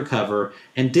they had air cover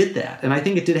and did that. And I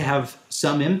think it did have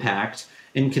some impact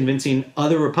in convincing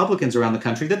other Republicans around the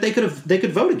country that they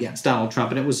could vote against Donald Trump,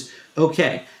 and it was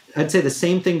okay. I'd say the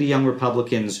same thing to young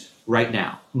Republicans right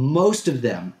now. Most of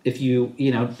them, if you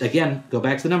again, go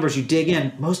back to the numbers, you dig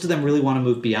in, most of them really want to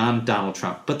move beyond Donald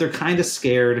Trump, but they're kind of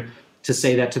scared to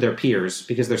say that to their peers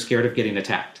because they're scared of getting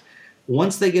attacked.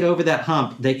 Once they get over that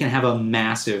hump, they can have a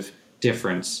massive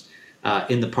difference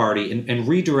in the party and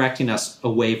redirecting us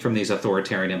away from these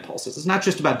authoritarian impulses. It's not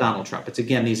just about Donald Trump. It's,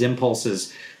 again, these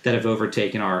impulses that have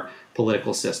overtaken our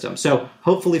political system. So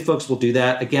hopefully folks will do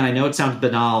that. Again, I know it sounds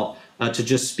banal to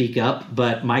just speak up,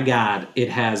 but my God, it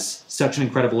has such an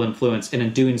incredible influence. And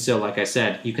in doing so, like I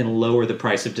said, you can lower the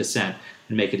price of dissent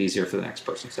and make it easier for the next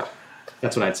person. So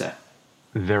that's what I'd say.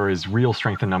 There is real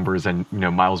strength in numbers. And,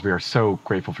 Miles, we are so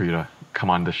grateful for you to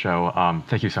come on the show.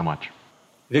 Thank you so much.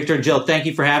 Victor and Jill, thank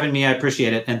you for having me. I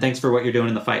appreciate it. And thanks for what you're doing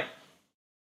in the fight.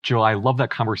 Jill, I love that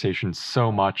conversation so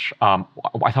much. I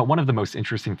thought one of the most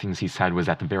interesting things he said was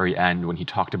at the very end when he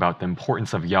talked about the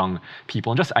importance of young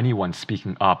people and just anyone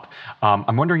speaking up.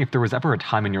 I'm wondering if there was ever a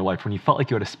time in your life when you felt like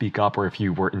you had to speak up, or if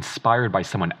you were inspired by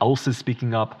someone else's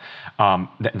speaking up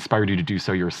that inspired you to do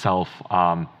so yourself.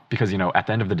 Because, at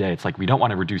the end of the day, it's like we don't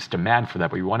want to reduce demand for that,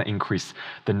 but we want to increase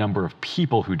the number of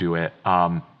people who do it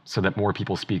so that more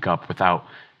people speak up without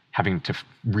having to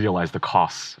realize the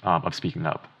costs of speaking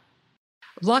up.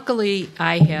 Luckily,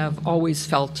 I have always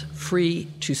felt free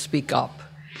to speak up.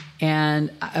 And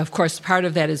of course, part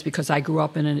of that is because I grew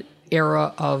up in an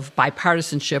era of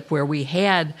bipartisanship where we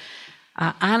had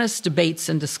honest debates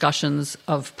and discussions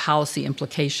of policy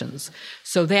implications.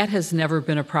 So that has never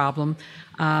been a problem.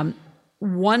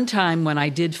 One time when I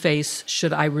did face,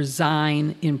 should I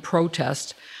resign in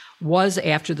protest, was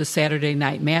after the Saturday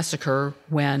Night Massacre,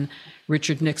 when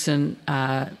Richard Nixon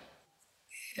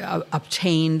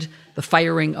obtained the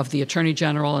firing of the Attorney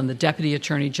General and the Deputy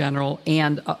Attorney General,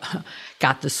 and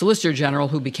got the Solicitor General,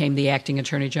 who became the acting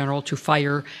Attorney General, to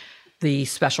fire the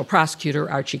Special Prosecutor,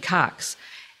 Archie Cox.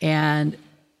 And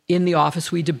in the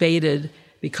office, we debated,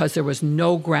 because there was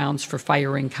no grounds for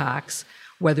firing Cox,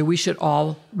 whether we should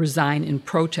all resign in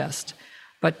protest.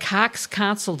 But Cox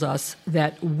counseled us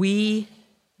that we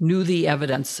knew the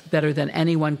evidence better than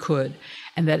anyone could,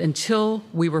 and that until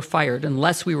we were fired,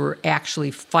 unless we were actually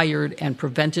fired and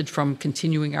prevented from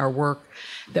continuing our work,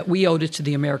 that we owed it to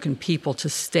the American people to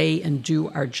stay and do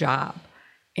our job.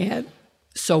 And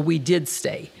so we did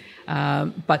stay.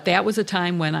 But that was a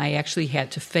time when I actually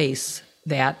had to face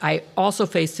that. I also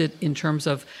faced it in terms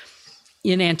of,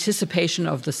 in anticipation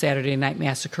of the Saturday Night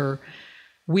Massacre,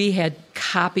 we had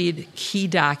copied key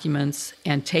documents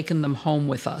and taken them home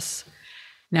with us.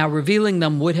 Now, revealing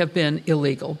them would have been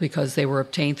illegal because they were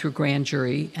obtained through grand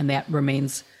jury, and that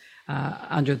remains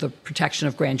under the protection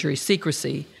of grand jury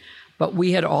secrecy. But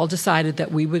we had all decided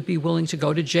that we would be willing to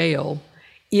go to jail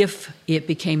if it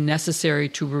became necessary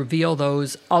to reveal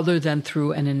those other than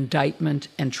through an indictment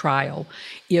and trial,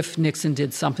 if Nixon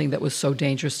did something that was so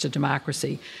dangerous to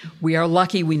democracy. We are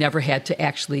lucky we never had to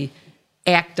actually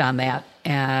act on that,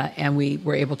 and we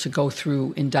were able to go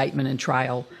through indictment and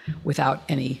trial without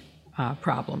any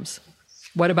problems.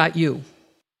 What about you?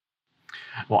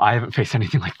 Well, I haven't faced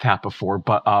anything like that before,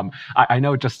 but I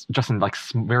know just in like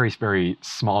very, very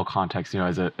small context,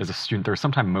 as a student, there are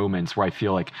sometimes moments where I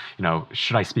feel like,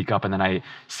 should I speak up? And then I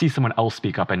see someone else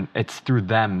speak up, and it's through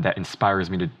them that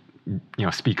inspires me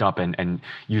to speak up and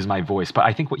use my voice. But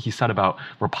I think what he said about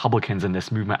Republicans in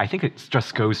this movement, I think it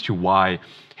just goes to why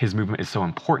his movement is so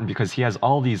important, because he has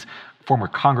all these former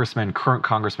congressmen,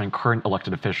 current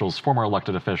elected officials, former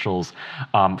elected officials,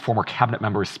 former cabinet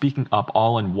members speaking up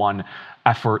all in one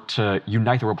effort to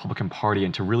unite the Republican Party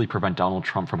and to really prevent Donald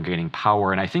Trump from gaining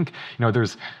power. And I think,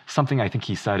 there's something, I think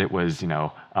he said it was,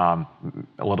 a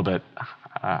little bit,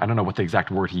 I don't know what the exact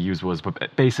word he used was,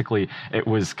 but basically it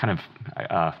was kind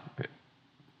of,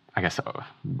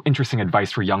 interesting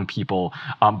advice for young people.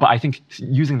 But I think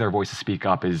using their voice to speak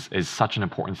up is such an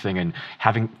important thing. And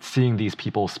seeing these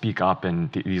people speak up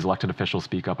and these elected officials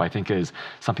speak up, I think is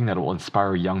something that will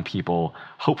inspire young people,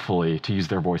 hopefully, to use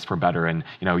their voice for better. And,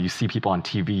 you see people on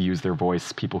TV use their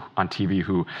voice, people on TV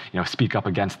who, speak up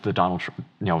against the Donald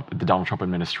Trump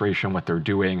administration, what they're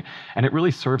doing. And it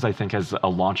really serves, I think, as a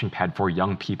launching pad for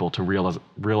young people to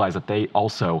realize that they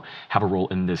also have a role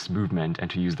in this movement and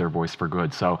to use their voice for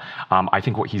good. So I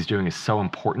think what he's doing is so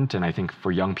important, and I think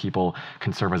for young people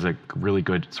can serve as a really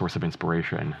good source of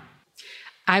inspiration.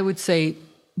 I would say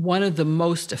one of the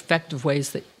most effective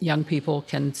ways that young people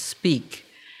can speak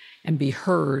and be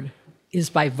heard is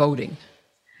by voting.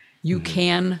 You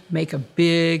can make a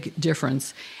big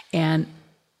difference. And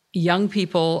young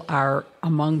people are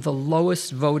among the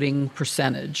lowest voting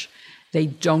percentage. They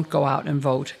don't go out and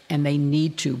vote, and they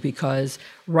need to, because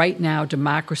right now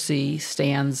democracy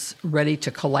stands ready to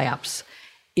collapse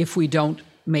if we don't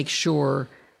make sure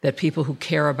that people who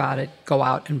care about it go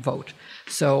out and vote.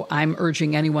 So I'm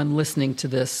urging anyone listening to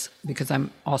this, because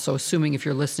I'm also assuming if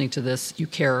you're listening to this, you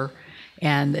care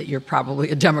and that you're probably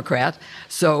a Democrat.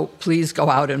 So please go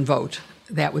out and vote.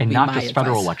 That would be my advice. And not just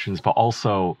federal elections, but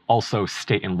also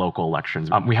state and local elections.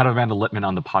 We had Amanda Littman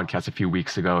on the podcast a few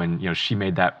weeks ago, and she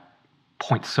made that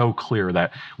point so clear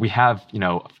that we have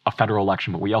a federal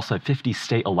election, but we also have 50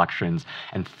 state elections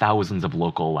and thousands of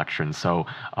local elections. So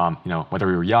whether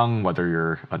you're young, whether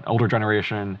you're an older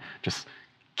generation, just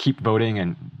keep voting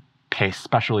and pay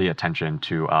especially attention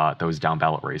to those down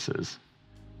ballot races.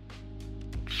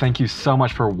 Thank you so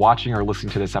much for watching or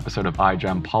listening to this episode of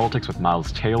iGEM Politics with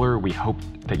Miles Taylor. We hope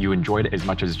that you enjoyed it as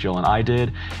much as Jill and I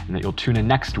did, and that you'll tune in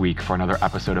next week for another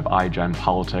episode of iGEM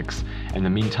Politics. In the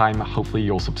meantime, hopefully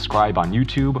you'll subscribe on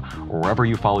YouTube or wherever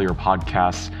you follow your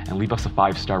podcasts, and leave us a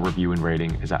 5-star review and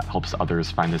rating, as that helps others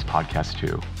find this podcast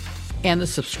too. And the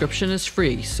subscription is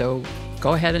free, so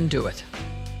go ahead and do it.